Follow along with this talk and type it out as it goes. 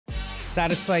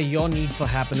Satisfy your need for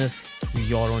happiness through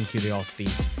your own curiosity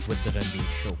with the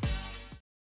Ranveer Show.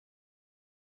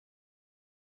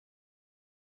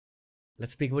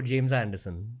 Let's speak about James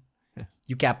Anderson.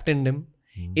 You captained him.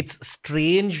 It's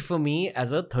strange for me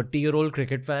as a 30-year-old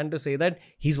cricket fan to say that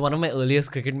he's one of my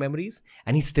earliest cricket memories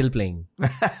and he's still playing.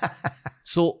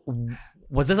 So,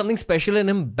 was there something special in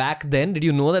him back then? Did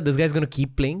you know that this guy's going to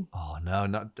keep playing? Oh,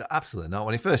 no, absolutely not.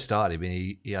 When he first started, I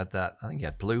mean, he had that, I think he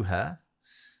had blue hair.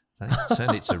 Then he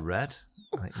turned it to red.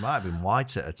 It might have been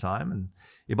white at a time. And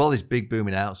he bowled these big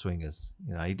booming outswingers.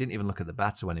 You know, he didn't even look at the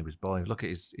batter when he was bowling. Look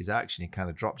at his action. He kind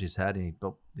of dropped his head and he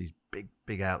bowled these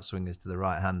big outswingers to the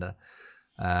right-hander.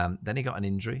 Then he got an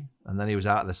injury and then he was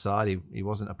out of the side. He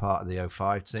wasn't a part of the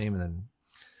 05 team. And then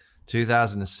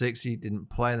 2006, he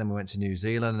didn't play. And then we went to New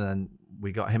Zealand and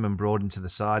we got him and Broad into the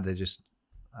side. They just,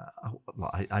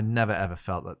 I never ever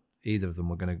felt that either of them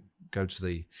were going to go to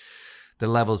the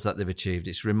levels that they've achieved.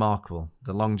 It's remarkable,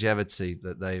 the longevity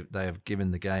that they have given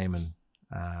the game. And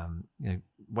you know,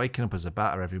 waking up as a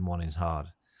batter every morning is hard,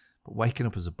 but waking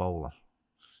up as a bowler,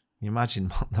 can you imagine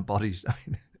what the body's, I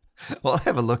mean, all I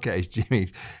ever look at is Jimmy.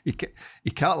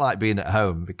 He can't like being at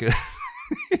home because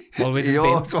he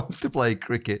always wants to play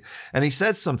cricket. And he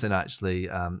said something actually,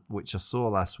 which I saw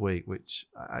last week, which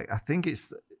I think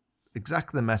it's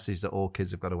exactly the message that all kids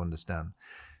have got to understand.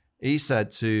 He said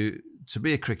to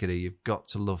be a cricketer, you've got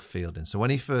to love fielding. So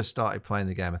when he first started playing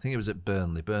the game, I think it was at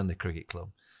Burnley Cricket Club,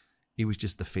 he was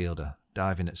just the fielder,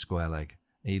 diving at square leg.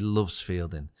 He loves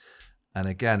fielding. And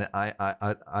again,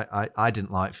 I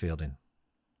didn't like fielding.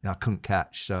 I couldn't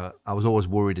catch, so I was always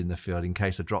worried in the field in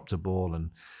case I dropped a ball and,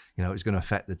 you know, it was going to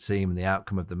affect the team and the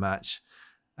outcome of the match.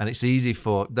 And it's easy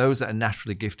for those that are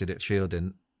naturally gifted at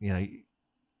fielding, you know,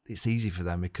 it's easy for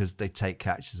them because they take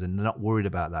catches and they're not worried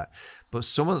about that. But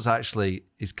someone that's actually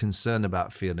is concerned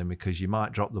about fielding because you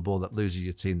might drop the ball that loses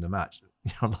your team the match.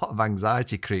 You know, a lot of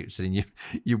anxiety creeps in.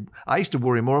 I used to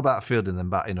worry more about fielding than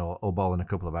batting or bowling a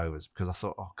couple of overs because I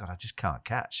thought, oh God, I just can't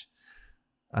catch.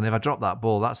 And if I drop that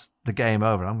ball, that's the game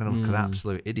over. I'm going to look an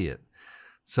absolute idiot.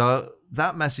 So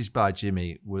that message by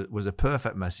Jimmy was a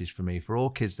perfect message for me. For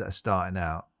all kids that are starting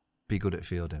out, be good at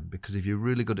fielding. Because if you're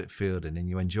really good at fielding and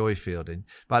you enjoy fielding,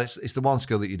 but it's the one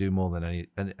skill that you do more than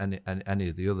any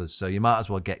of the others. So you might as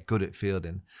well get good at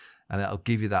fielding and it'll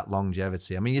give you that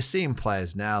longevity. I mean, you're seeing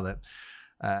players now that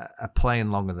are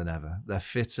playing longer than ever. They're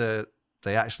fitter.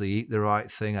 They actually eat the right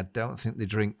thing. I don't think they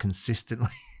drink consistently.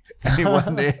 Anywhere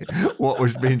near what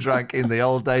was being drank in the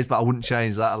old days, but I wouldn't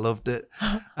change that. I loved it.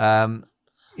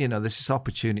 You know, there's this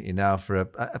opportunity now for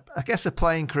I guess a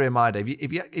playing career. My day,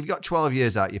 if you've got 12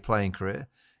 years out your playing career,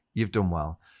 you've done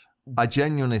well. I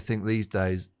genuinely think these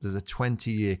days there's a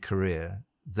 20-year career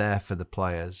there for the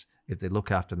players if they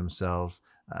look after themselves,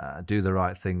 do the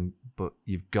right thing. But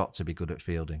you've got to be good at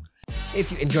fielding. If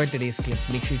you enjoyed today's clip,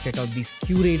 make sure you check out these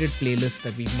curated playlists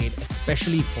that we've made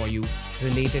especially for you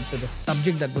related to the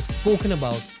subject that was spoken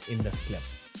about in this clip.